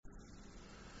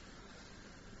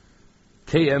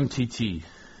KMTT,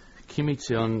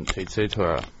 Kimitzion Teitzei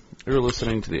Torah. You're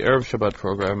listening to the Erev Shabbat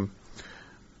program,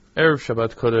 Erev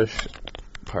Shabbat Kodesh,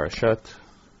 Parashat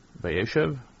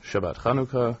Vayeshev, Shabbat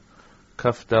Chanukah,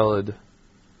 Kaf Daled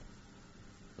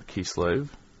Kislev.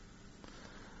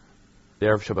 The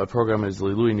Erev Shabbat program is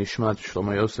Lilui Nishmat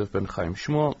Shlomo Yosef ben Chaim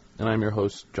Shmuel, and I'm your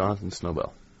host, Jonathan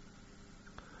Snowbell.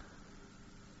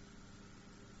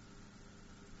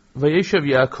 Vayeshev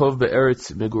Yaakov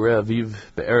be'eretz Migurei Aviv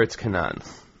be'eretz Canaan.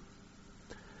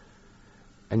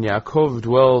 And Yaakov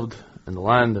dwelled in the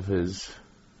land of his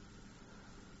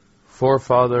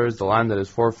forefathers, the land that his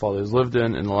forefathers lived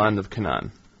in the land of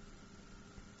Canaan.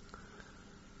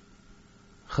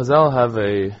 Chazal have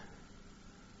a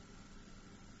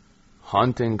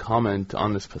haunting comment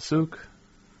on this pasuk,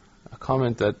 a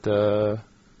comment that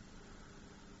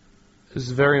is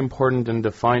very important in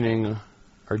defining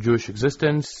our Jewish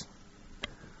existence.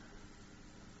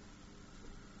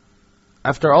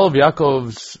 After all of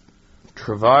Yaakov's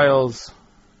travails,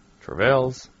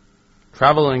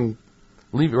 traveling,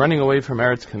 running away from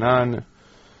Eretz Canaan,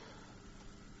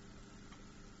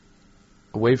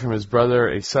 away from his brother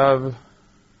Esav,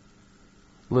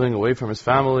 living away from his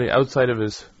family, outside of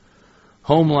his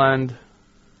homeland,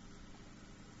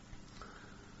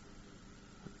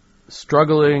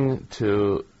 struggling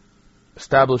to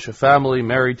establish a family,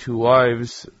 marry 2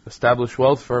 wives, establish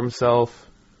wealth for himself,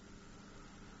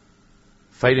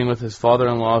 fighting with his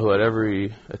father-in-law who at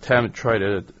every attempt tried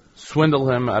to swindle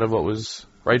him out of what was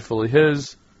rightfully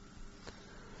his,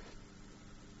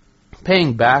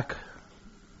 paying back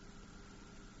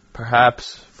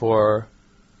perhaps for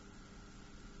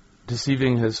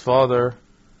deceiving his father.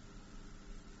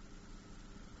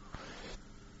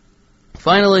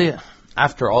 Finally,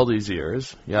 after all these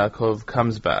years, Yaakov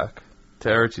comes back to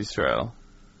Eretz Yisrael,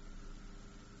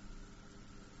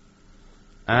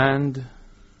 and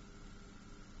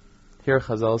here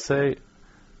Chazal say,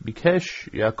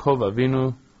 Bikesh Yaakov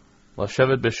Avinu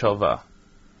Lashevet B'Shalva.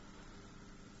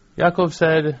 Yaakov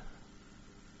said,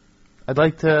 I'd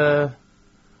like to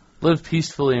live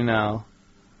peacefully now,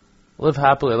 live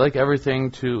happily. I'd like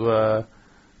everything to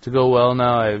go well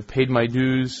now. I've paid my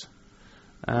dues,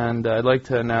 and I'd like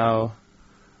to now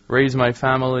raise my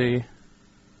family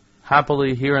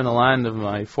happily here in the land of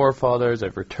my forefathers.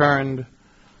 I've returned.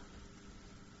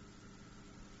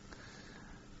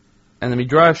 And the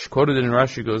Midrash, quoted in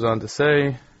Rashi, goes on to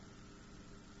say,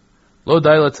 Lo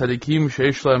dai latzadikim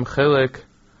sheish lahem chelek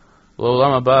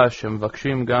le'olam haba shem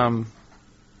vakshim gam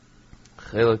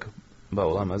chelek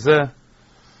ba'olam hazeh.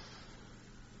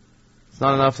 It's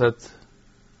not enough that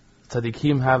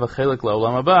tzadikim have a chelek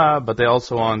le'olam haba, but they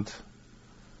also want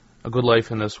a good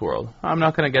life in this world. I'm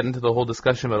not going to get into the whole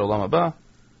discussion about olam haba,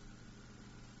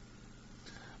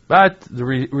 but the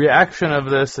reaction of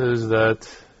this is that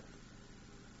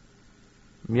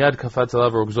Miyad kafat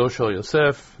alav rugzo shel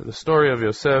Yosef, the story of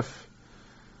Yosef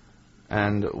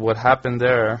and what happened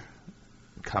there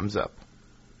comes up.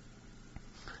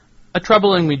 A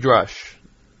troubling midrash,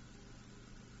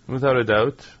 without a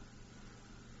doubt.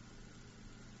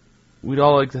 We'd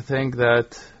all like to think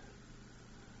that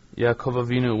Yaakov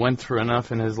Avinu went through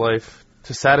enough in his life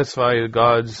to satisfy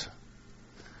God's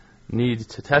need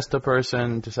to test a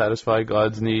person, to satisfy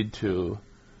God's need to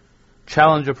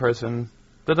challenge a person.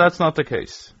 But that's not the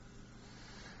case.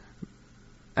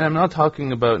 And I'm not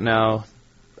talking about now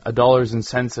a dollars and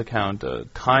cents account, a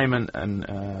time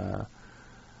and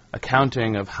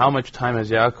accounting of how much time has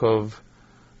Yaakov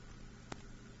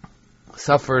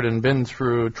suffered and been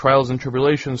through trials and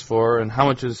tribulations for, and how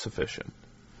much is sufficient.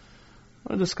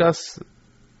 I want to discuss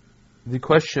the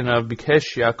question of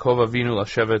Bikesh Yaakov Avinu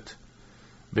Lashevet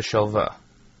B'Shalva.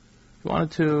 He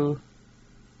wanted to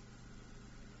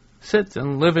sit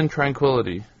and live in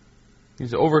tranquility.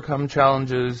 He's overcome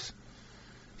challenges.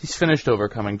 He's finished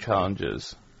overcoming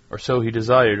challenges. Or so he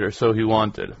desired, or so he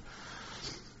wanted.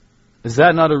 Is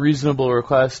that not a reasonable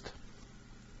request?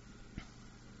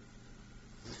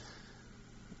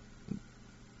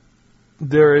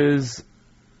 There is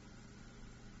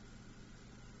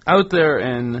out there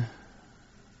in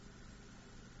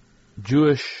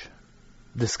Jewish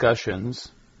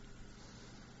discussions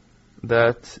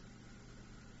that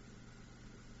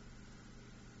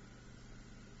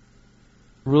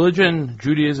religion,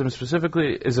 Judaism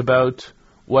specifically, is about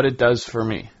what it does for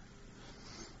me.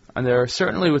 And there are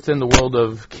certainly within the world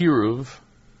of Kiruv,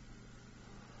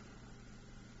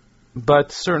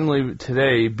 but certainly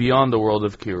today beyond the world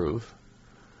of Kiruv,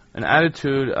 an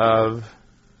attitude of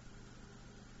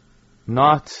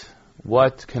not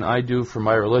what can I do for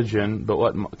my religion, but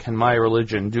what can my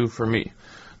religion do for me.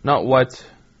 Not what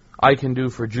I can do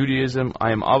for Judaism,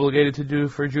 I am obligated to do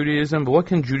for Judaism, but what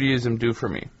can Judaism do for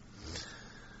me?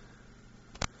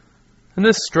 And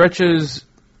this stretches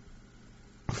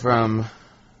from,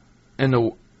 in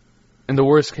the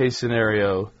worst case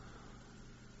scenario,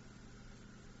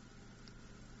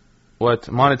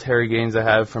 what monetary gains I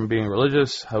have from being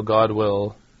religious, how God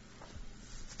will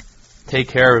take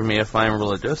care of me if I am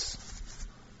religious.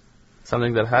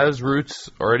 Something that has roots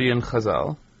already in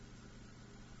Chazal.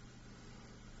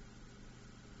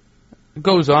 It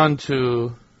goes on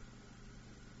to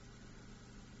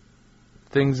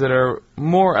things that are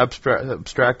more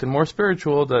abstract and more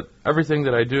spiritual, that everything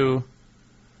that I do,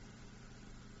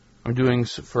 I'm doing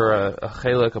for a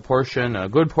chelik, a portion, a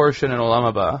good portion in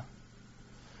Olam Haba.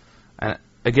 And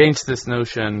against this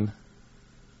notion,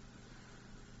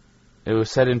 it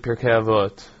was said in Pirkei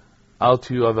Avot, Al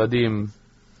tiyu avadim,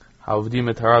 ha'ovdim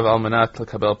et harav al manat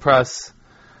lekabel pras,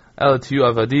 El tiyu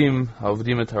avadim,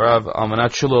 ha'ovdim et harav al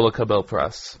manat shelo lekabel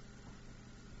pras.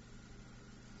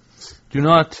 Do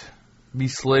not be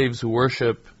slaves who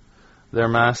worship their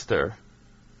master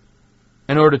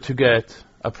in order to get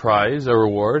a prize, a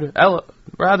reward.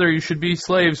 Rather, you should be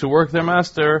slaves who work their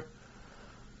master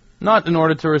not in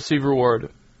order to receive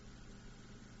reward.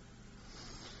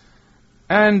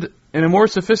 And in a more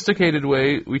sophisticated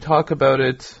way, we talk about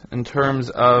it in terms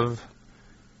of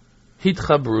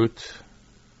hitchabrut,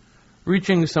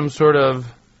 reaching some sort of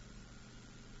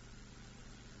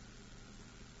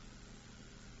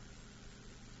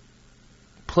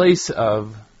place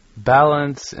of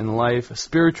balance in life, a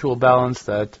spiritual balance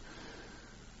that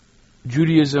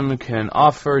Judaism can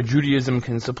offer, Judaism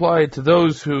can supply. To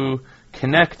those who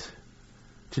connect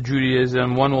to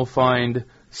Judaism, one will find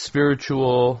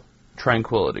spiritual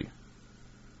tranquility.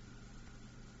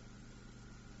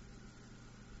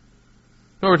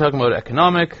 So we're talking about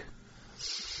economic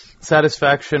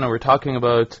satisfaction, or we're talking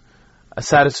about a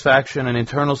satisfaction, an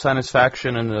internal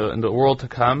satisfaction in the world to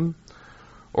come,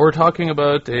 or we're talking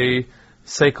about a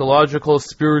psychological,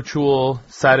 spiritual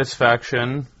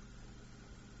satisfaction.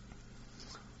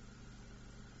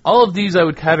 All of these I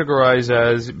would categorize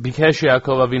as Bikesh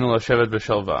Yaakov Avinu Lashevet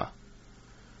B'Shelva.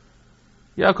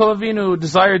 Yaakov Avinu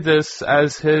desired this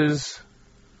as his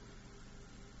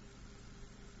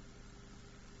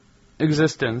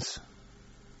existence.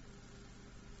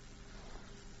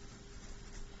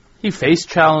 He faced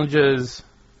challenges.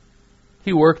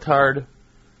 He worked hard.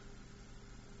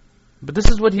 But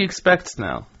this is what he expects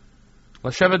now.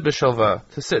 Lashevet B'Shelva,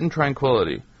 to sit in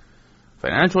tranquility.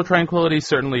 Financial tranquility,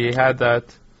 certainly he had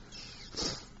that.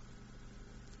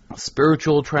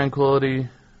 Spiritual tranquility,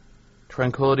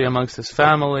 tranquility amongst his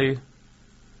family.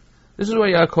 This is what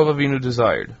Yaakov Avinu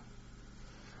desired.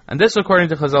 And this, according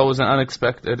to Chazal, was an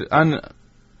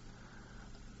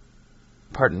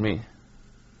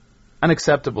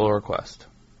unacceptable request.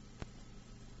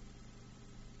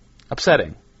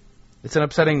 Upsetting. It's an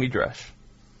upsetting midrash,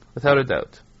 without a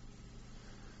doubt.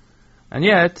 And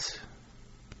yet,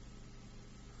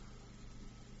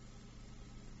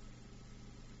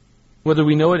 whether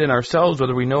we know it in ourselves,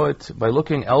 whether we know it by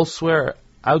looking elsewhere,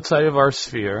 outside of our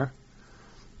sphere,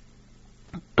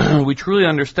 we truly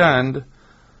understand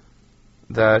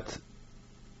that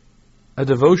a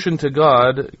devotion to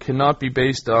God cannot be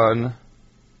based on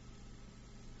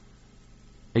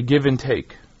a give and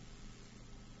take.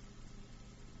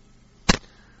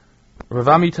 Rav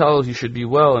Amital, he should be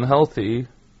well and healthy.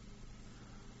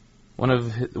 One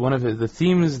of the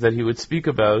themes that he would speak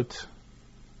about,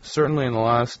 certainly in the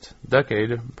last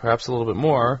decade, perhaps a little bit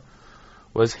more,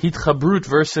 was hitchabrut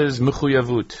versus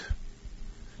mechuyavut.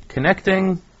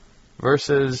 Connecting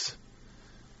versus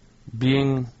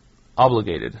being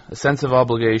obligated, a sense of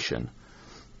obligation.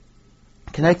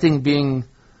 Connecting being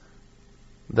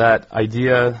that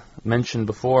idea mentioned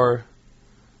before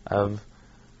of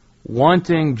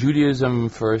wanting Judaism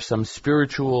for some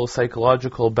spiritual,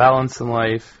 psychological balance in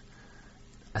life,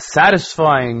 a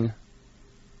satisfying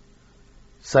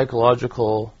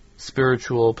psychological,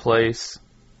 spiritual place.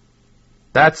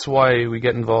 That's why we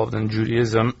get involved in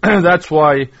Judaism. That's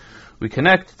why we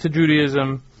connect to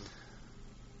Judaism.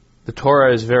 The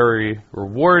Torah is very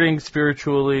rewarding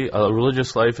spiritually. A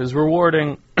religious life is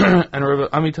rewarding. And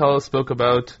Rabbi Amital spoke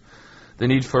about the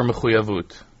need for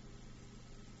mechuyavut.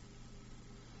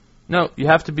 No, you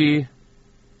have to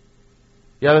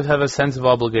have a sense of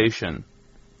obligation.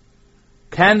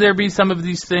 Can there be some of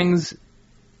these things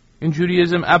in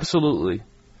Judaism? Absolutely.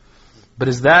 But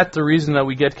is that the reason that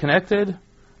we get connected?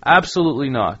 Absolutely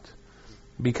not.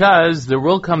 Because there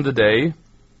will come the day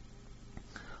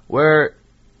where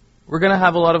we're going to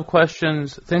have a lot of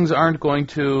questions. Things aren't going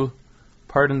to,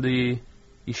 pardon the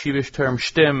yeshivish term,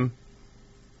 shtim.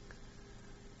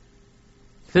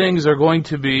 things are going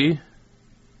to be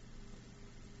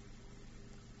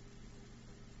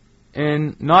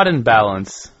not in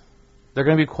balance. They're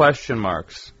going to be question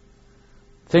marks.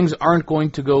 Things aren't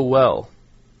going to go well.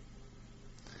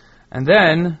 And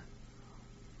then,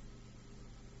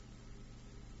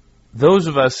 those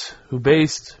of us who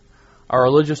based our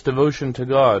religious devotion to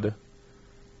God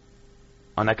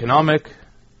on economic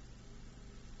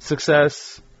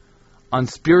success, on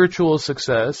spiritual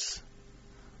success,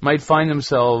 might find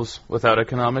themselves without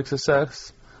economic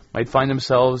success, might find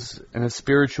themselves in a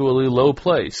spiritually low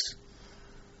place.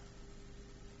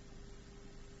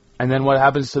 And then what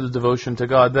happens to the devotion to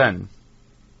God then?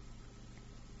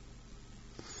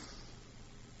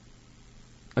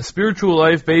 A spiritual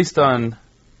life based on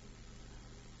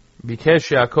Bikesh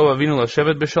Yaakov Avinu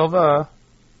Lashevet B'Shalva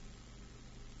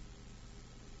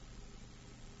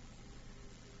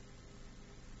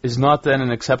is not then an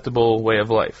acceptable way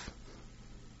of life.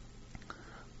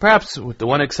 Perhaps with the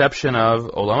one exception of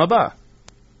Olam Haba.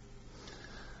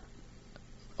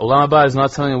 Olam Haba is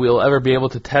not something we'll ever be able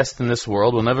to test in this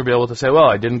world. We'll never be able to say, well,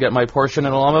 I didn't get my portion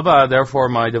in Olam Haba, therefore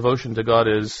my devotion to God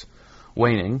is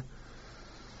waning.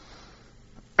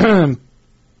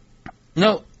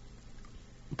 No,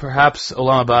 perhaps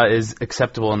Olam Haba is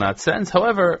acceptable in that sense.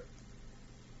 However,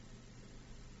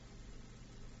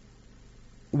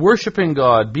 worshiping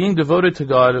God, being devoted to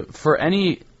God for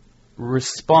any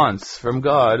response from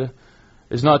God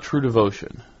is not true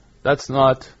devotion. That's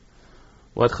not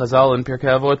what Chazal and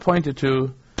Pirkei Avot pointed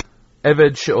to.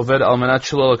 Eved she'oved al manat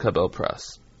shelo lekabel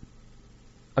pras.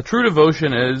 A true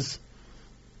devotion is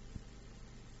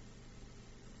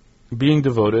being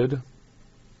devoted,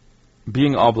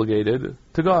 being obligated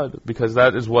to God, because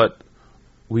that is what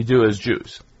we do as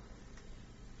Jews.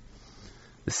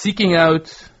 The seeking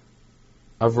out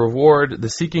of reward, the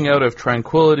seeking out of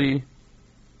tranquility,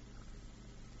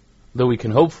 though we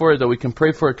can hope for it, though we can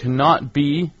pray for it, cannot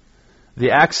be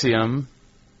the axiom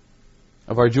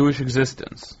of our Jewish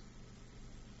existence.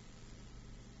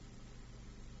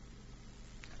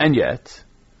 And yet,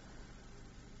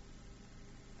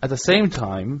 at the same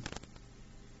time,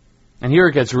 and here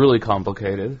it gets really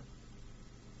complicated,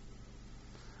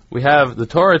 we have the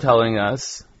Torah telling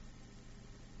us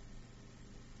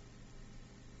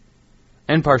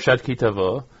in Parshat Ki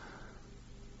Tavo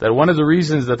that one of the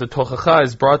reasons that the Tochacha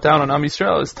is brought down on Am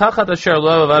Yisrael is Tachat asher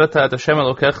lo avadata et Hashem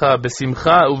Elokecha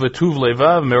besimcha uvetuv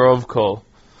levav merov kol.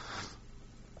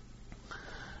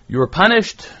 You were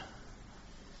punished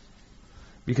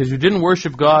because you didn't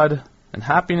worship God in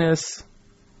happiness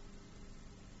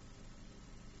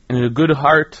and in a good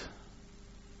heart,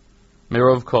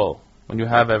 merov kol, when you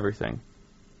have everything.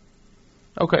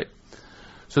 Okay,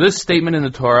 so this statement in the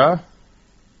Torah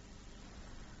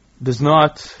does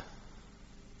not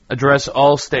address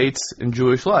all states in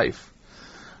Jewish life.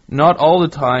 Not all the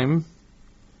time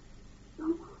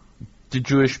did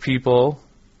Jewish people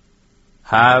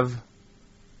have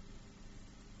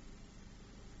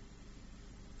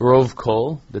rov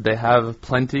kol, did they have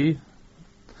plenty,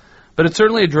 but it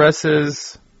certainly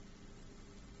addresses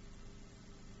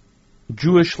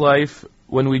Jewish life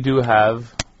when we do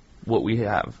have what we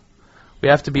have. We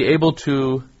have to be able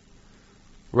to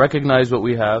recognize what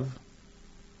we have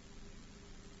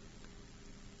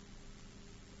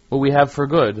for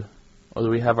good, whether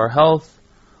we have our health,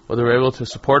 whether we're able to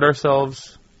support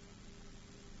ourselves.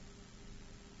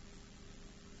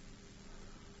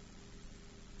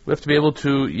 We have to be able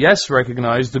to, yes,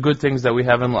 recognize the good things that we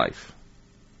have in life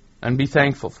and be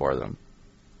thankful for them.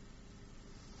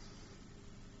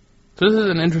 So this is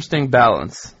an interesting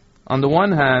balance. On the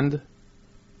one hand,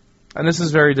 and this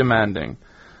is very demanding,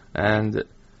 and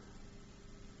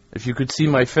if you could see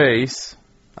my face,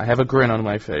 I have a grin on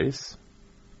my face.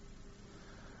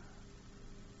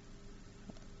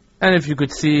 And if you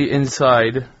could see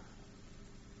inside,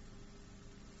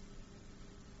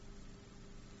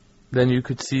 then you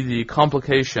could see the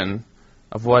complication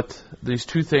of what these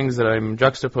two things that I'm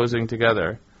juxtaposing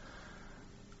together.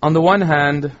 On the one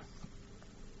hand,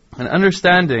 an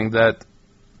understanding that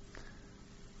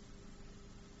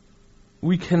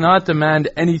we cannot demand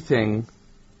anything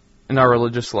in our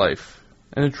religious life.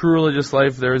 In a true religious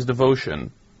life, there is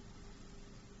devotion.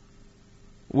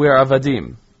 We are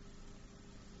avadim.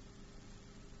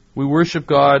 We worship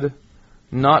God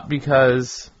not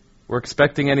because we're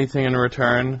expecting anything in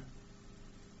return,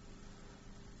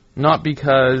 not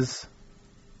because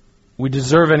we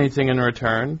deserve anything in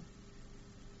return.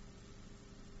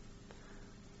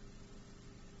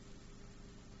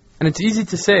 And it's easy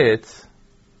to say it,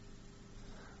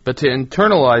 but to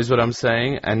internalize what I'm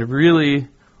saying and really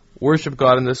worship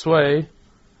God in this way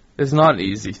is not an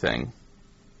easy thing.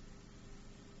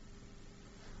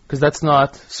 Because that's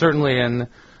not, certainly in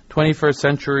 21st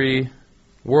century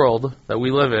world that we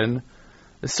live in,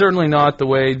 is certainly not the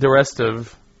way the rest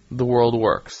of the world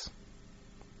works.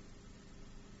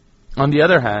 On the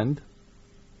other hand,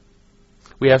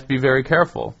 we have to be very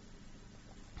careful,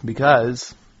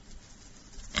 because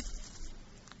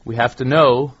we have to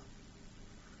know,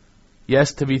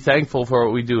 yes, to be thankful for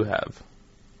what we do have.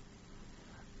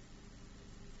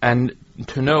 And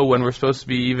to know when we're supposed to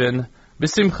be even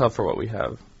besimcha for what we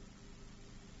have.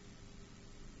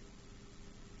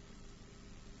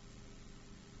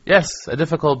 Yes, a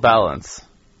difficult balance.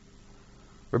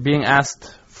 We're being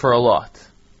asked for a lot.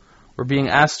 We're being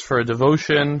asked for a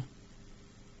devotion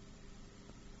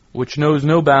which knows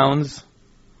no bounds,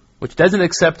 which doesn't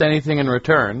accept anything in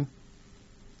return.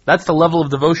 That's the level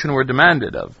of devotion we're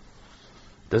demanded of.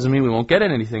 Doesn't mean we won't get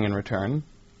anything in return.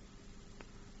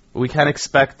 But we can't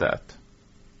expect that.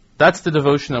 That's the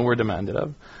devotion that we're demanded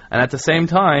of. And at the same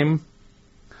time,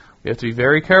 we have to be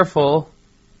very careful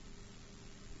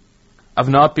of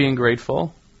not being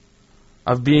grateful,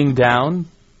 of being down.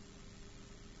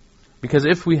 Because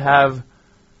if we have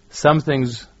some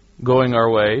things going our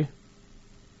way,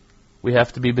 we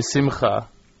have to be besimcha.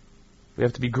 We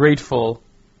have to be grateful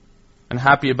and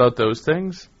happy about those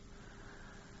things.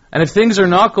 And if things are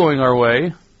not going our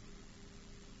way,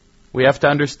 we have to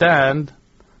understand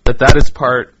that that is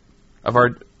part of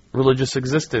our religious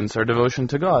existence, our devotion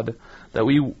to God. That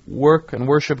we work and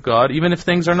worship God even if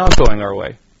things are not going our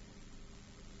way.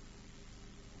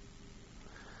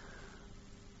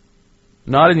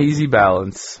 Not an easy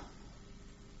balance.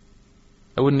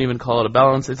 I wouldn't even call it a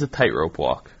balance, it's a tightrope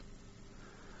walk.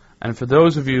 And for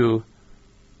those of you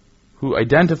who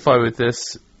identify with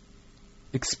this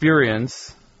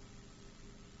experience,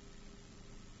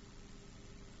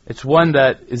 it's one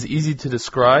that is easy to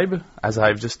describe, as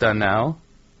I've just done now.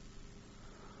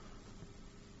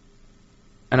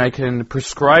 And I can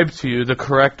prescribe to you the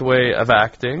correct way of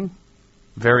acting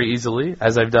very easily,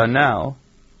 as I've done now.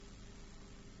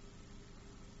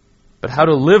 But how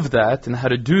to live that and how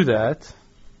to do that,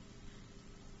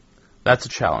 that's a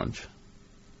challenge.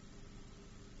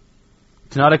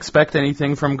 To not expect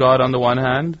anything from God on the one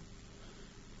hand,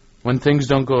 when things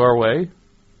don't go our way,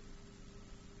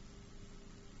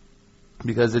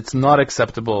 because it's not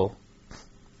acceptable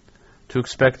to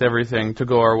expect everything to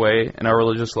go our way in our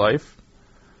religious life.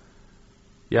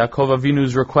 Yaakov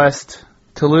Avinu's request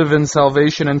to live in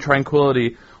salvation and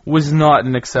tranquility was not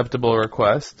an acceptable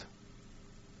request.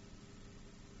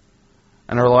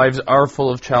 And our lives are full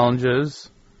of challenges,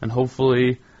 and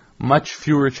hopefully much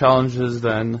fewer challenges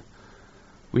than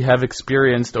we have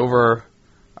experienced over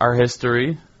our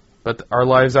history, but our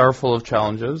lives are full of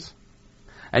challenges.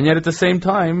 And yet at the same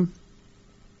time,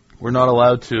 we're not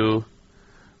allowed to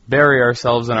bury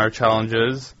ourselves in our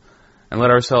challenges and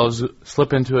let ourselves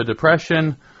slip into a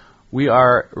depression. We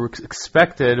are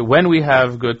expected, when we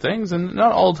have good things, and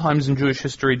not all times in Jewish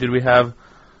history did we have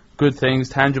good things,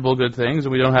 tangible good things,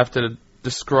 and we don't have to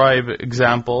describe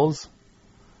examples.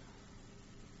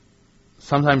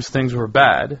 Sometimes things were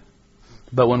bad,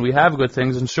 but when we have good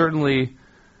things, and certainly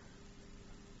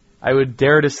I would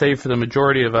dare to say for the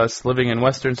majority of us living in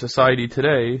Western society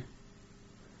today,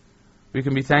 we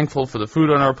can be thankful for the food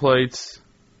on our plates,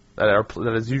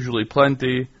 that is usually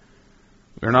plenty.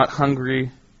 We're not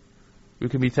hungry. We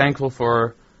can be thankful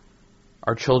for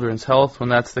our children's health when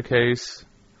that's the case.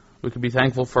 We can be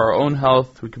thankful for our own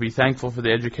health. We can be thankful for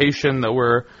the education that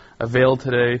we're availed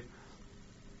today.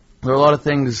 There are a lot of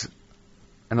things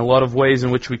and a lot of ways in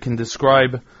which we can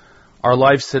describe our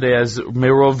lives today as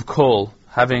merov kol,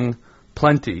 having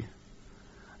plenty.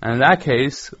 And in that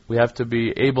case, we have to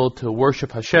be able to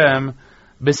worship Hashem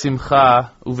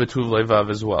b'simcha uvetuv levav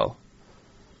as well.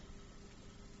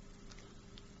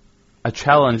 A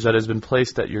challenge that has been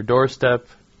placed at your doorstep.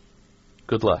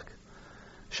 Good luck.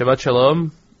 Shabbat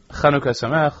Shalom. Chanukah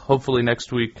Sameach. Hopefully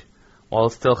next week, while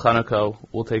it's still Chanukah,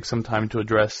 we'll take some time to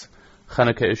address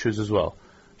Chanukah issues as well.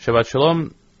 Shabbat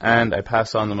Shalom, and I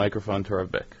pass on the microphone to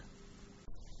Rav Bick.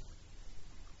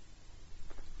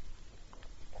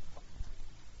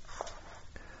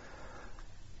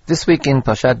 This week in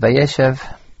Parshat Vayeshev,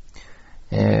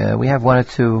 we have one or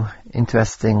two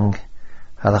interesting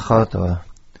halachot or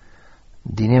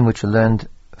dinim which we learned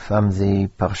from the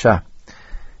Parsha.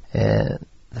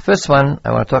 The first one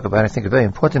I want to talk about, I think a very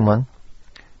important one,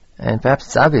 and perhaps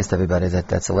it's obvious to everybody that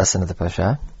that's a lesson of the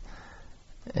Parsha.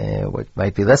 What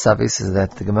might be less obvious is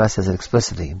that the Gemara says it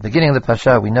explicitly. Beginning of the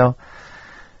Parsha, we know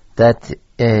that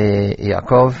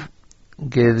Yaakov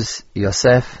gives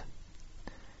Yosef,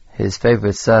 his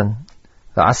favorite son,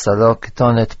 v'asa lo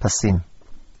ketonet pasim.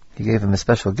 He gave him a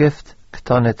special gift,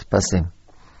 ketonet pasim.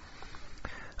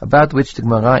 about which the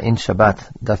Gemara in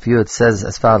Shabbat, Daf Yud, says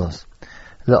as follows: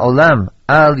 Le'olam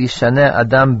al yishaneh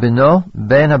adam beno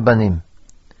ben habanim.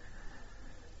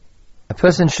 A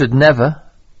person should never.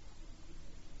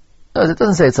 No, it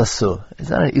doesn't say it's asur. It's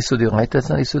not an isur d'oraita. It's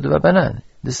not isur d'rabanan.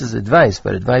 This is advice,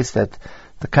 but advice that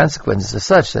the consequences are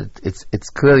such that it's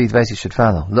clearly advice you should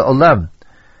follow. Le'olam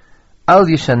al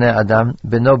yishaneh adam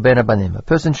beno ben habanim. A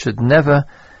person should never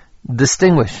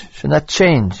distinguish, should not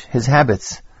change his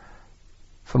habits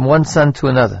from one son to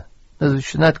another. He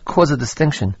should not cause a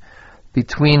distinction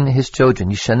between his children.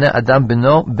 Yishaneh adam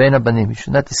beno ben habanim. You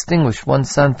should not distinguish one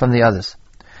son from the others.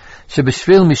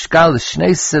 Shebeshvil mishkal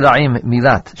shnei sira'im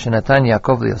milat shenatan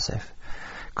Yaakov liYosef.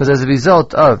 Because as a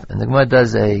result of, and the Gemara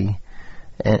does an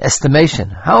estimation,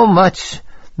 how much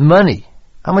money,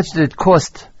 how much did it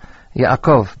cost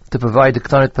Yaakov to provide the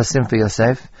Ketonet Pasim for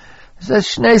Yosef? It says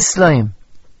shnei slaim,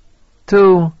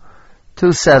 two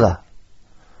selah.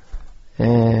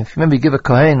 If you remember, you give a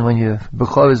kohen when your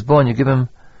Bechor is born, you give him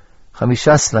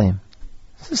chamisha slaim.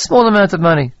 It's a small amount of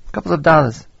money, a couple of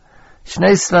dollars.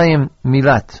 Shnei slaim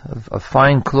milat, of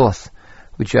fine cloth,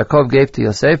 which Yaakov gave to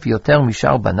Yosef, yoter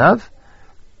mishar banav.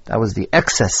 That was the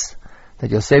excess that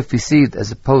Yosef received,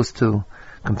 as opposed to,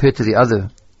 compared to the other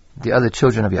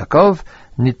children of Yaakov.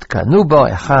 Nitkanu bo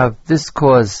echav. This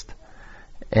caused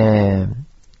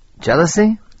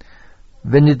jealousy.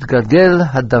 V'nitgagel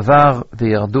hadavar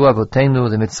v'yardu avotenu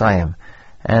leMitzrayim.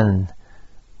 And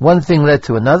one thing led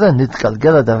to another.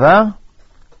 Nitgalgel hadavar.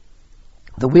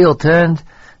 The wheel turned,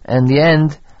 and in the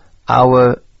end,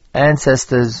 our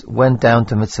ancestors went down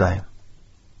to Mitzrayim.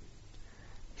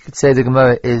 You could say the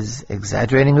Gemara is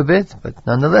exaggerating a bit, but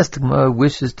nonetheless the Gemara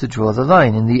wishes to draw the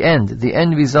line. In the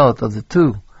end result of the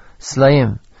two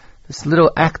Slayim, this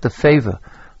little act of favor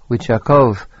which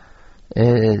Yaakov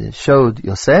showed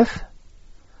Yosef,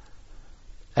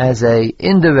 as a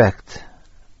indirect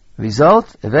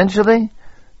result, eventually,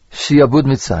 Shiabud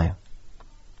Mitzrayim.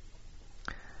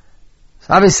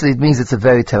 So obviously it means it's a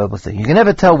very terrible thing. You can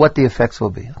never tell what the effects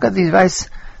will be. Look at the advice,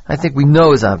 I think we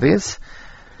know is obvious.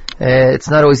 It's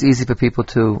not always easy for people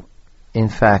to, in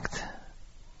fact,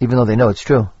 even though they know it's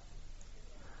true,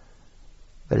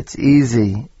 but it's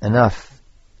easy enough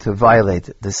to violate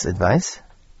this advice.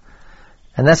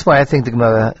 And that's why I think the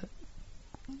Gemara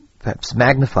perhaps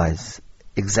magnifies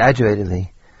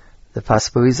exaggeratedly the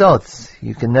possible results.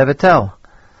 You can never tell.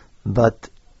 But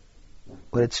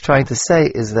what it's trying to say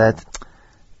is that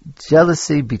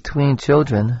jealousy between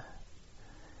children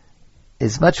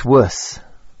is much worse,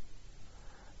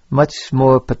 much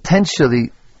more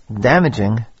potentially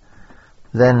damaging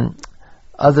than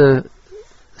other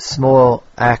small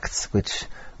acts which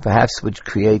perhaps would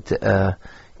create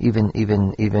even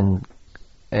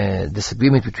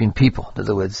disagreement between people. In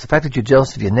other words, the fact that you're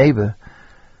jealous of your neighbor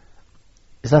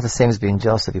is not the same as being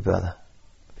jealous of your brother.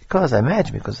 Because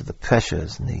of the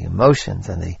pressures and the emotions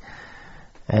and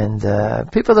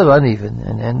people are uneven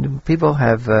and people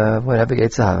have whatever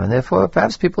Yetzer Hara, and therefore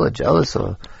perhaps people are jealous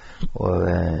or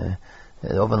over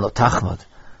lotachmod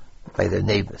by their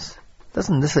neighbors. It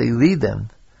doesn't necessarily lead them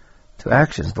to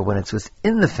actions, but when it's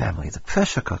within the family, the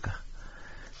pressure cooker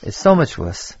is so much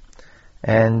worse.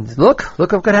 And look what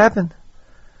could happen.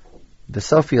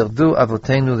 B'sof yardu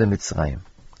avotenu leMitzrayim.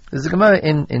 There's a Gemara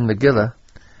in Megillah,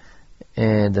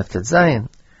 and Daf Tet Zayin,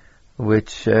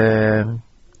 which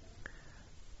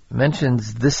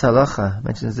mentions this halacha,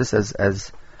 mentions this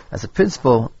as a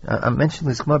principle. I'm mentioning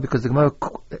this Gemara because the Gemara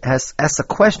asks a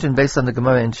question based on the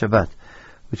Gemara in Shabbat,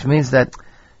 which means that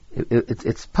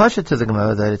it's pasha to the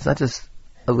Gemara that it's not just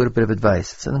a little bit of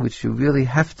advice. It's something which you really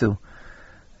have to,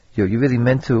 you're really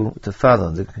meant to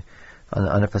follow.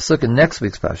 On a pasuk in next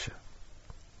week's pasha,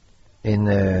 in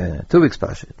 2 weeks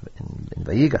pasha, in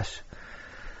Vayigash.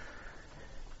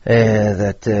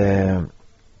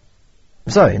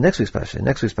 Next week's Pasha,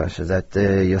 that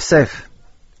Yosef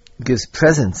gives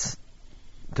presents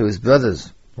to his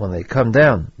brothers when they come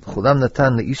down. Chulam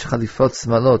natan leish chalifot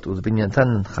smalot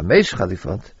u'lbinyamin 5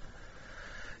 chalifot.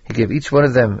 He gave each one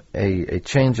of them a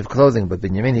change of clothing, but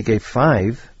Binyamin he gave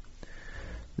 5.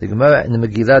 The Gemara in the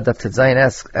Megillah Daf Tet Zayin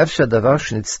asks, "Efsha davar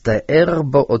shenitzta'er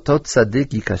bo oto tzadik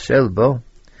yikashel bo."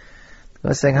 I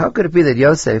was saying, how could it be that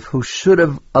Yosef, who should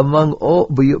have beyond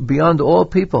all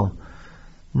people,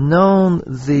 known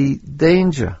the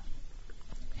danger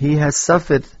he has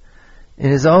suffered in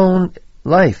his own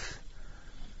life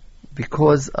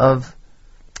because of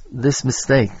this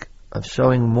mistake of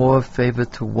showing more favor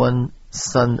to one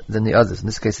son than the others? In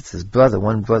this case, it's his brother,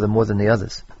 one brother more than the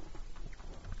others.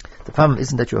 The problem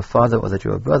isn't that you're a father or that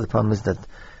you're a brother. The problem is that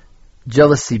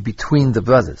jealousy between the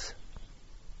brothers.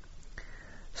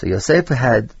 So Yosef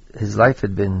his life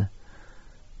had been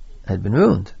had been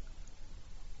ruined.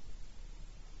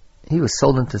 He was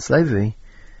sold into slavery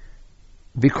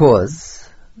because,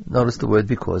 notice the word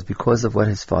because of what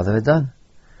his father had done.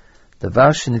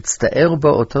 Davar shenitzta'er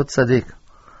bo oto tzaddik.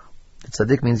 The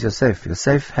tzaddik means Yosef.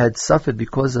 Yosef had suffered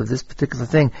because of this particular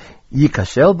thing.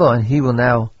 Yikasher bo, and he will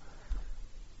now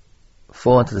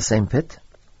fall into the same pit.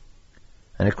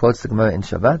 And it quotes the Gemara in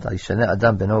Shabbat, Ayishaneh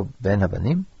Adam beno ben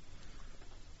habanim.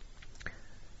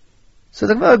 So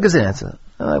the Gemara gives an answer.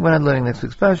 We're not learning next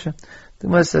week's parasha. The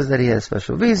Gemara says that he has a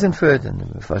special reason for it, and the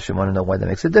Mepharshim want to know why that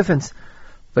makes a difference.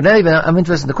 But not even, I'm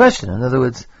interested in the question. In other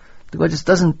words, the Gemara just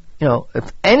doesn't,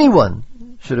 if anyone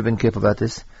should have been careful about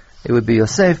this, it would be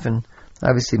Yosef, and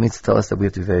obviously it means to tell us that we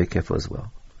have to be very careful as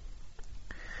well.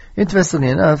 Interestingly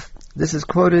enough, this is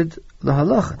quoted, the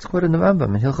Halach, it's quoted in the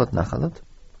Rambam, in Hilchot Nachalot.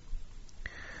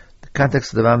 The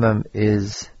context of the Rambam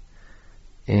is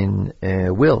in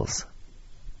wills.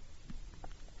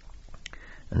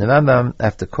 And the Rambam,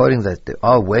 after quoting that there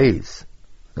are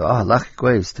halachic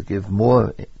ways to give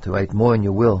more, to write more in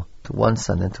your will to one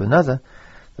son than to another,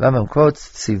 the Rambam quotes,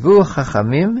 Tzivu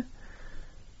Chachamim,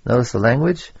 notice the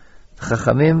language,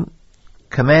 Chachamim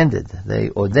commanded, they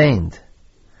ordained,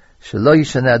 Shelo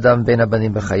yishaneh adam ben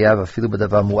habanim b'chayav afilu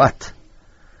b'davar mu'at,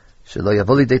 Shelo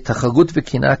yavo lidei tachagut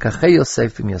v'kina kachei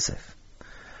Yosef im Yosef.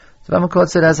 The Rambam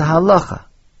quotes it as a halacha.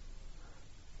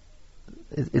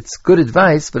 It's good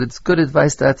advice, but it's good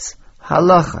advice that's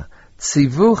halacha.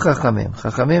 Tzivu Chachamim.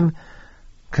 Chachamim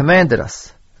commanded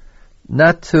us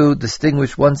not to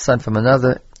distinguish one son from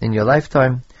another in your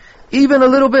lifetime, even a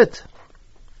little bit.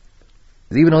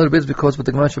 Even a little bit is because what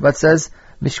the Gemara Shabbat says,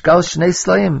 Mishkal Shnei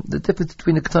Slayim, the difference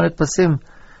between the Ketonet Pasim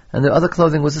and the other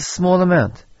clothing was a small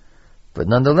amount. But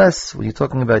nonetheless, when you're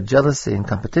talking about jealousy and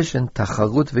competition,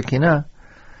 Tacharut V'Kina,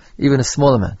 even a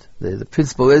small amount. The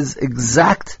principle is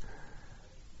exact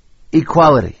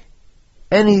equality.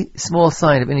 Any small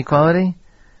sign of inequality,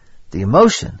 the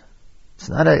emotion, it's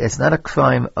not a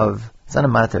crime it's not a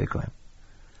monetary crime.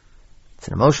 It's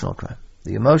an emotional crime.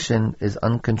 The emotion is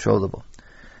uncontrollable.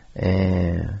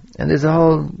 And there's a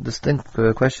whole distinct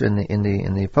question in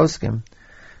the poskim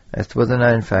as to whether or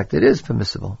not in fact it is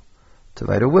permissible to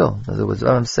write a will. In other words,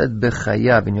 Rambam said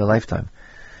b'chayab in your lifetime.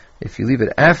 If you leave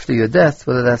it after your death,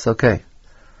 whether that's okay.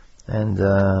 And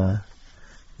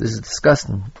this is discussed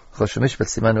in Choshen Mishpat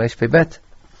Siman Reish Pei Bet,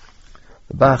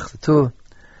 the Bach, the Tur,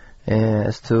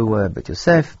 as to Bet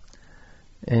Yosef.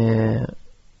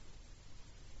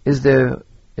 Is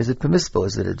it permissible?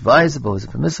 Is it advisable? Is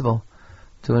it permissible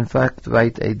to in fact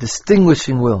write a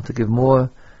distinguishing will, to give more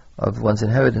of one's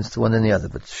inheritance to one than the other?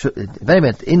 But if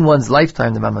any in one's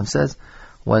lifetime, the Rambam says,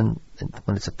 when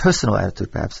it's a personal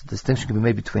attitude, perhaps a distinction can be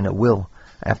made between a will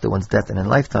after one's death and in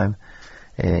lifetime.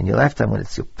 In your lifetime, when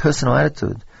it's your personal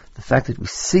attitude, the fact that we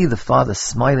see the father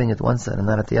smiling at one side and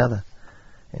not at the other,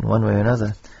 in one way or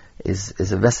another,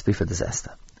 is a recipe for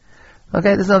disaster.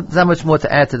 Okay, there's not that much more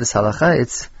to add to this halacha.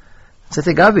 It's I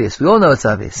think obvious. We all know it's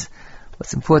obvious.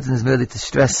 What's important is merely to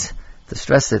stress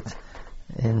it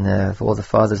for all the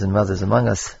fathers and mothers among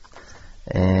us.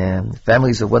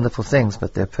 Families are wonderful things,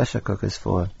 but they're pressure cookers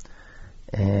for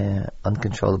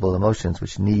uncontrollable emotions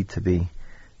which need to be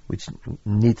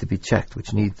checked.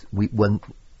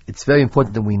 It's very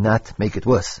important that we not make it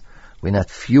worse. We not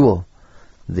fuel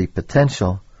the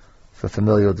potential for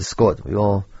familial discord. We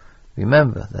all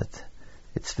remember that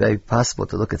it's very possible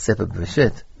to look at Sefer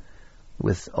Bereshit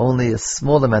with only a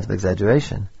small amount of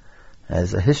exaggeration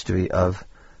as a history of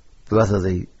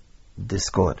brotherly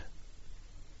discord.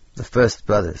 The first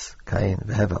brothers, Cain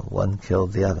and Hevel, one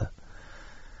killed the other.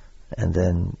 And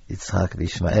then Yitzchak and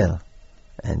Ishmael,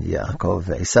 and Yaakov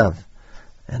and Esav,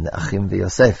 and the Achim and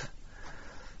Yosef.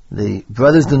 The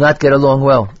brothers do not get along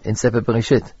well in Sefer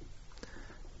Bereshit.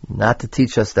 Not to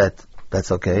teach us that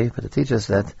that's okay, but to teach us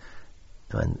that,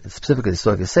 and specifically the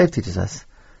story of Yosef teaches us,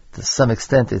 to some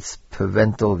extent it's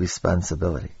parental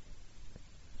responsibility.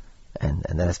 And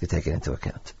that has to be taken into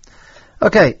account.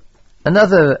 Okay,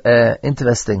 another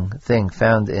interesting thing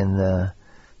found in the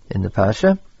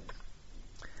parasha.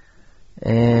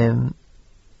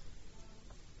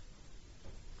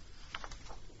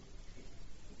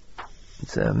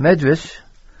 It's a medrash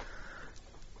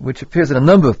which appears in a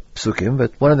number of psukim,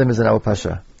 but one of them is in our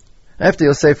pasha. After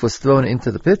Yosef was thrown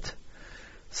into the pit,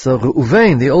 so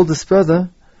Reuven, the oldest brother,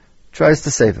 tries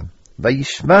to save him.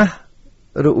 Vayishmah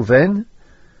Reuven.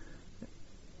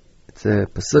 It's a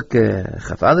pasuk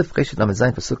Chaf Aleph, Chesed Lamed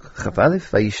Zayin, pasuk Chaf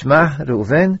Aleph. Vayishmah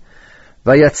Reuven,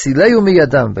 vayatzileu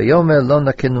miyadam, vayomer lo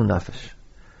nakenu nafesh.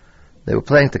 They were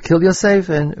planning to kill Yosef,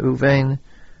 and Reuven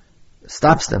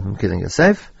stops them from killing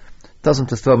Yosef, tells him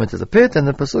to throw him into the pit, and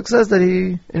the pasuk says that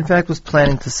he, in fact, was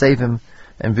planning to save him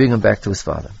and bring him back to his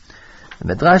father. The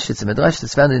Midrash, it's a Midrash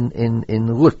that's found in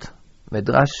Ruth,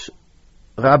 Midrash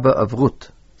Rabbah of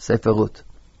Ruth, Sefer Ruth.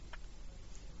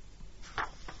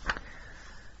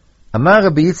 Amar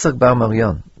Rabbi Yitzchak Bar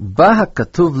Marion, Ba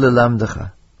HaKatuv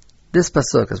Lelamdecha. This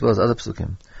pasuk, as well as other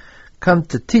pasukim, come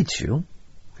to teach you.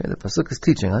 Okay, the pasuk is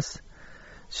teaching us.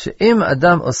 She'im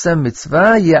Adam osem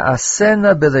mitzvah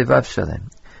ya'asena belevav shalem.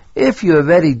 If you're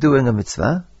already doing a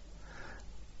mitzvah,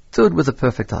 do it with a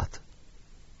perfect heart.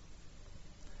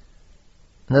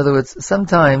 In other words,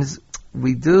 sometimes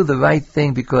we do the right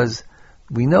thing because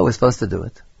we know we're supposed to do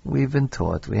it. We've been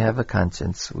taught. We have a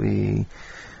conscience. We've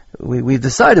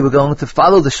decided we're going to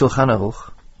follow the Shulchan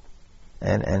Aruch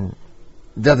and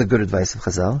the other good advice of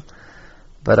Chazal,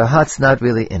 but our heart's not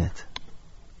really in it.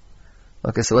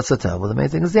 Okay, so what's so terrible? The main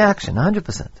thing is the action,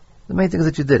 100%. The main thing is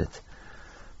that you did it.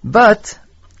 But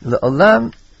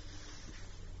le'olam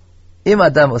im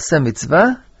adam oseh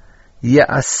mitzvah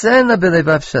ya'asena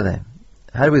belevav shalem.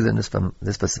 How do we learn this from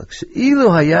this pasuk? She'ilu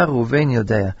haya Reuven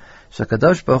yodea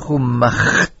shakadosh baruch hu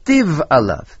machtiv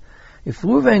alav. If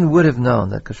Reuven would have known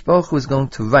that Kadosh Baruch Hu is going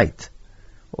to write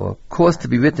or cause to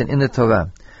be written in the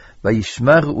Torah,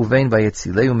 vayishmar Reuven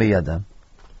vayetzileu miyadam,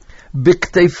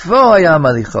 b'kteifo haya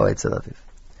malicho etzel aviv.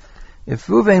 If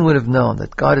Reuven would have known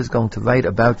that God is going to write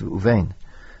about Reuven,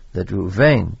 that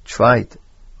Reuven tried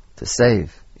to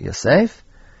save Yosef,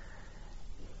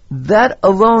 that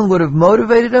alone would have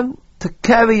motivated him to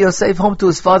carry Yosef home to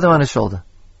his father on his shoulder.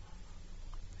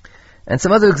 And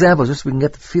some other examples, just so we can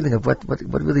get the feeling of what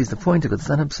really is the point of it. It's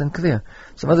not 100% clear.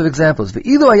 Some other examples.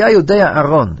 Ve'ilu haya yodea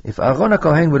Aaron. If Aaron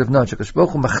HaKohen would have known, shekadosh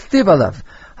baruch hu machtiv alav,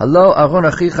 halo Aaron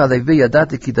achicha levi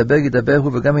yadati ki daber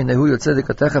yidaberhu v'gam hinehu yotzeh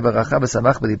likotecha v'racha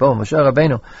v'samach b'libo. Moshe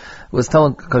Rabbeinu was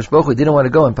telling Kadosh Baruch Hu he didn't want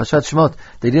to go in Pashat Shemot.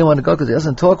 They didn't want to go because he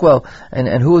doesn't talk well.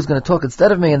 And who was going to talk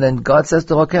instead of me? And then God says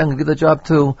to him, okay, I'm going to give the job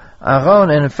to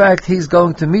Aaron. And in fact, he's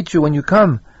going to meet you when you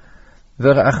come.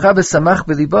 And when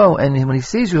he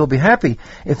sees you, he'll be happy.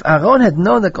 If Aaron had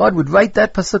known that God would write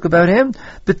that pasuk about him,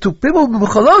 he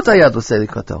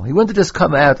wouldn't have just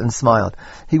come out and smiled.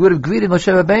 He would have greeted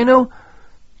Moshe Rabbeinu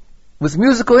with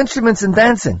musical instruments and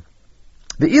dancing.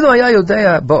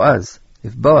 Boaz,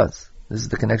 if Boaz, this is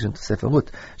the connection to Sefer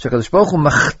Ruth, Kadosh Baruch Hu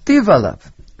machtiv alav,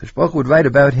 Kadosh Baruch Hu would write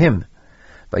about him.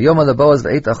 Vayom ala Boaz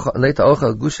leita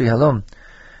ochel gushi halom.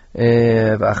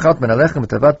 ואכלת מן הלחם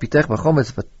ותבעת פיתך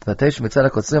בחומץ ותש מצד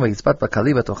הקוצרים ויצפת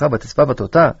בקלי בתוכה ותצפה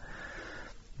בתותה.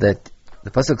 That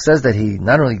the pasuk says that he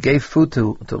not only gave food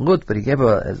to Ruth, but he gave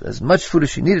her as much food as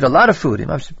she needed, a lot of food. He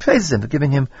praises him for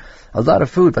giving him a lot of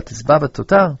food. ותצפה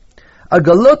בתותה.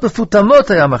 עגלות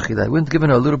מפותמות היה מאכילה. He wouldn't have given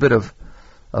her a little bit of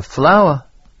flour,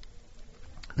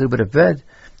 a little bit of bread.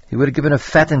 He would have given her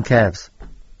fattened calves.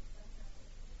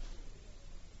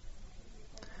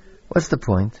 What's the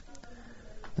point?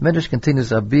 The Medrash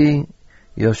continues, Rabbi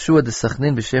Yoshua de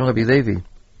Sachnin b'shem Rabbi Levi.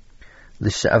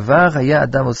 L'sha'avar haya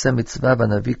adam oseh mitzvah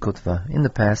b'navi kotva. In the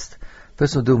past, the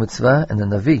person would do mitzvah and the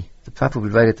Navi, the prophet,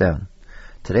 would write it down.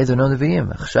 Today there are no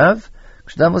Nevi'im. Achshav,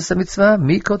 k'shadam oseh mitzvah,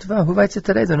 mi kotva? Who writes it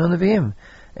today? There are no Nevi'im.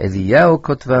 Eliyahu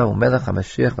kotva, u'melech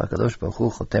HaMashiach, v'akadosh baruch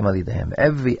hu chotem al yidehem.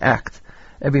 Every act,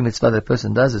 every mitzvah that a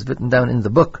person does is written down in the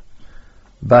book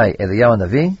by Eliyahu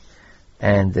Navi,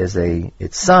 and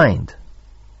it's signed.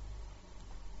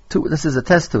 Two witnesses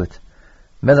attest to it.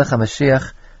 Melech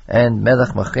HaMashiach and Melech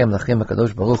Machem Lachim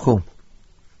HaKadosh Baruch Hu.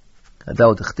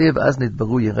 Adao T'chtiv, Az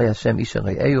Nidbaru Yirei Hashem Ish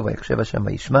HaRe'ehu, Vayikshev Hashem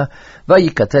Vayishma,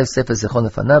 Vayikatev Sefer Zichron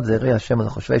Lefanav, Zerei Hashem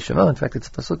L'choshvei Shemo. In fact, it's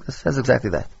a pasuk that says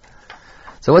exactly that.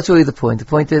 So what's really the point? The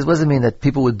point is, what does it mean that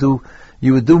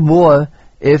you would do more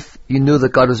if you knew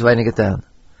that God was writing it down?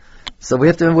 So we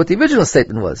have to remember what the original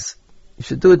statement was. You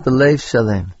should do it b'leiv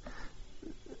shalem.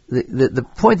 The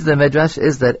point of the Medrash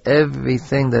is that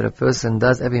everything that a person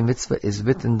does, every mitzvah is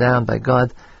written down by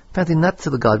God, apparently not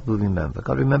till God will remember.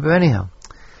 God will remember anyhow.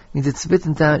 It means it's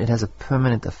written down, it has a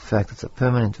permanent effect, it's a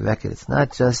permanent record. It's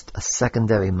not just a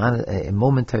secondary, a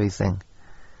momentary thing.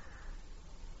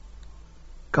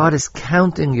 God is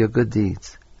counting your good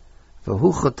deeds. In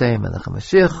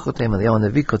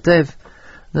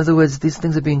other words, these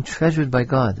things are being treasured by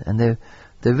God, and they're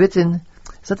written.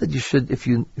 It's not that you should, if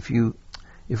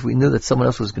we knew that someone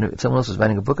else was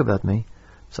writing a book about me,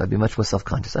 so I'd be much more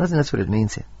self-conscious. I don't think that's what it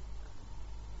means here.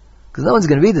 Because no one's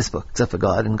going to read this book except for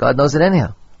God, and God knows it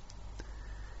anyhow.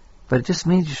 But it just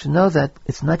means you should know that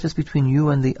it's not just between you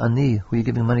and the ani who you're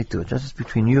giving money to. It's not just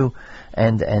between you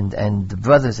and the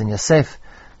brothers and Yosef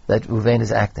that Reuven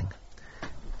is acting.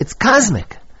 It's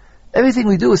cosmic. Everything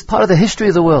we do is part of the history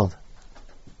of the world.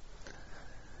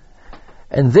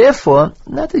 And therefore,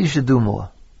 not that you should do more.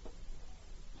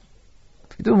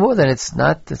 If you do more, then it's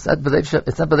not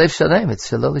b'leiv shalem, it's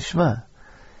shalol lishma.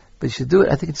 But you should do it,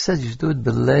 I think it says you should do it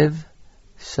belev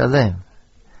shalem.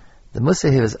 The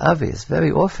Mussar here is obvious.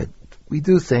 Very often we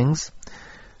do things,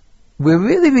 we're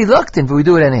really reluctant, but we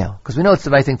do it anyhow, because we know it's the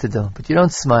right thing to do. But you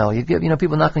don't smile. You give,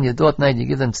 people knock on your door at night, you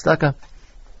give them tzedakah.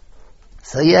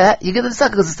 So yeah, you give them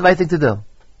tzedakah because it's the right thing to do.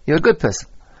 You're a good person.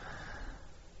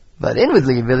 But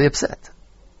inwardly, you're really upset.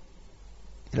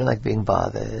 You don't like being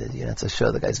bothered. You're not so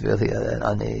sure the guy's really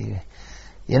on the...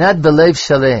 You're not belev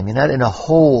shalem. You're not in a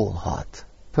whole heart.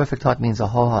 Perfect heart means a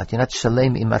whole heart. You're not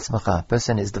shalem im atzmacha. A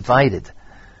person is divided.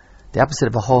 The opposite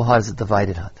of a whole heart is a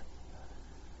divided heart.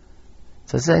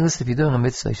 So it's saying, listen, if you're doing a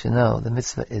mitzvah, you should know the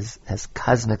mitzvah has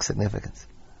cosmic significance.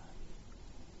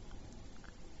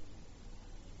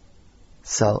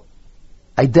 So,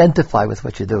 identify with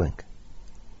what you're doing.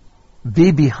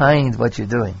 Be behind what you're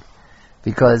doing.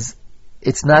 Because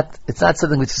it's not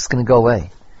something which is going to go away.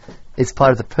 It's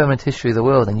part of the permanent history of the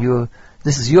world, and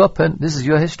this is your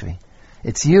history.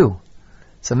 It's you.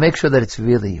 So make sure that it's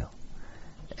really you.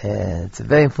 It's a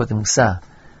very important mussar.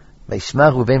 I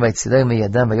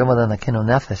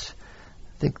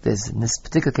think in this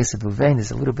particular case of Ruvain,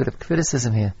 there's a little bit of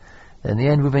criticism here. In the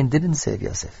end, Ruvain didn't save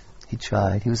Yosef. He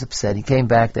tried. He was upset. He came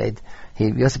back.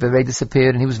 Yosef already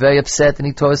disappeared, and he was very upset, and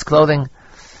he tore his clothing. And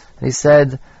he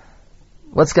said,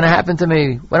 what's going to happen to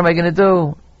me? What am I going to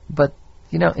do? But,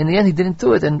 in the end, he didn't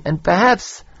do it. And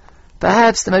perhaps the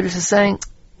Medrash is saying,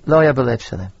 Lo ya belev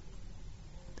shalem.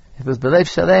 If it was belev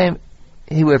shalem,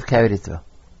 he would have carried it through.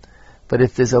 But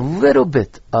if there's a little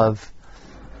bit of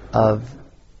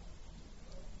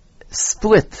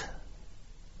split,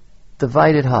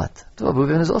 divided heart.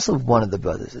 Reuven is also one of the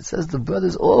brothers. It says the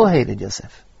brothers all hated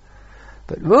Yosef.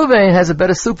 But Reuven has a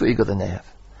better superego than they have.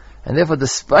 And therefore,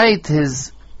 despite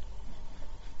his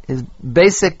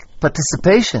basic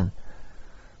participation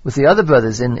with the other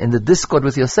brothers in the discord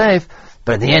with Yosef,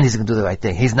 but in the end he's going to do the right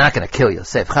thing. He's not going to kill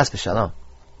Yosef. Chas v'shalom.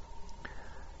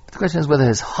 The question is whether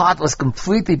his heart was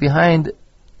completely behind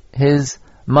his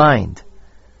mind.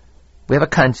 We have a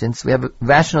conscience, we have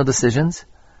rational decisions.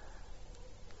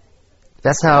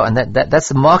 That's how, and that's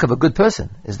the mark of a good person,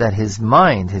 is that his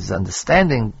mind, his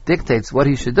understanding dictates what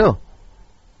he should do.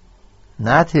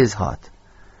 Not his heart.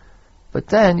 But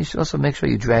then you should also make sure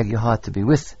you drag your heart to be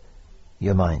with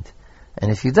your mind. And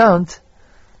if you don't,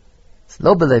 it's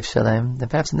lo belev shalem, then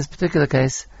perhaps in this particular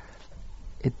case,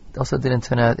 it also didn't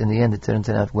turn out, in the end, it didn't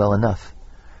turn out well enough.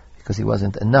 Because he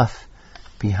wasn't enough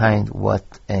behind what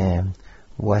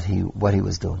he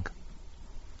was doing.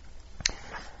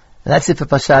 And that's it for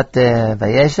Parshat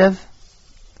Vayeshev.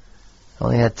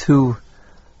 Only had two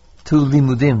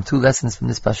limudim, 2 lessons from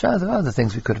this Parsha. There are other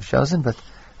things we could have chosen, but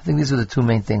I think these were the 2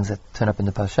 main things that turn up in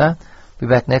the Parsha. We'll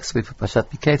be back next week for Parshat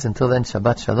Miketz. Until then,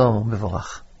 Shabbat Shalom,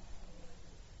 Mevorach.